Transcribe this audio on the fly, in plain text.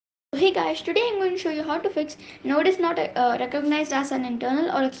hey guys, today I'm going to show you how to fix Node is not recognized as an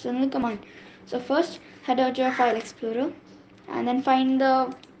internal or external command. So first head over to your file explorer and then find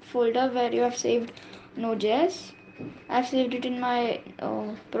the folder where you have saved Nodejs. I've saved it in my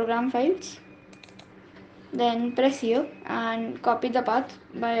program files. Then press here and copy the path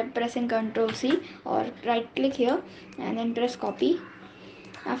by pressing Ctrl C or right click here and then press copy.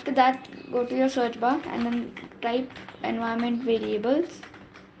 After that, go to your search bar and then type environment variables.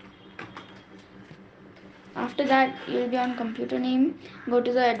 After that, you'll be on computer name. Go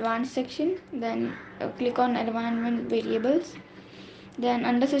to the advanced section, then click on environment variables. Then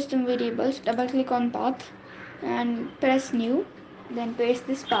under system variables, double click on path and press new. Then paste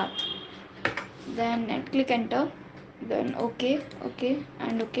this path. Then click enter. Then OK, OK,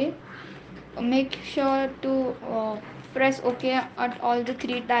 and OK. Make sure to press OK at all the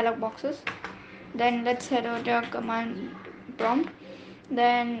three dialog boxes. Then let's head over to our command prompt.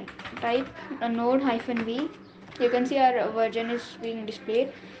 Then type a node -v. You can see our version is being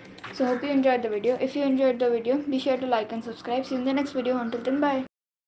displayed. So hope you enjoyed the video. If you enjoyed the video, be sure to like and subscribe. See you in the next video. Until then, bye.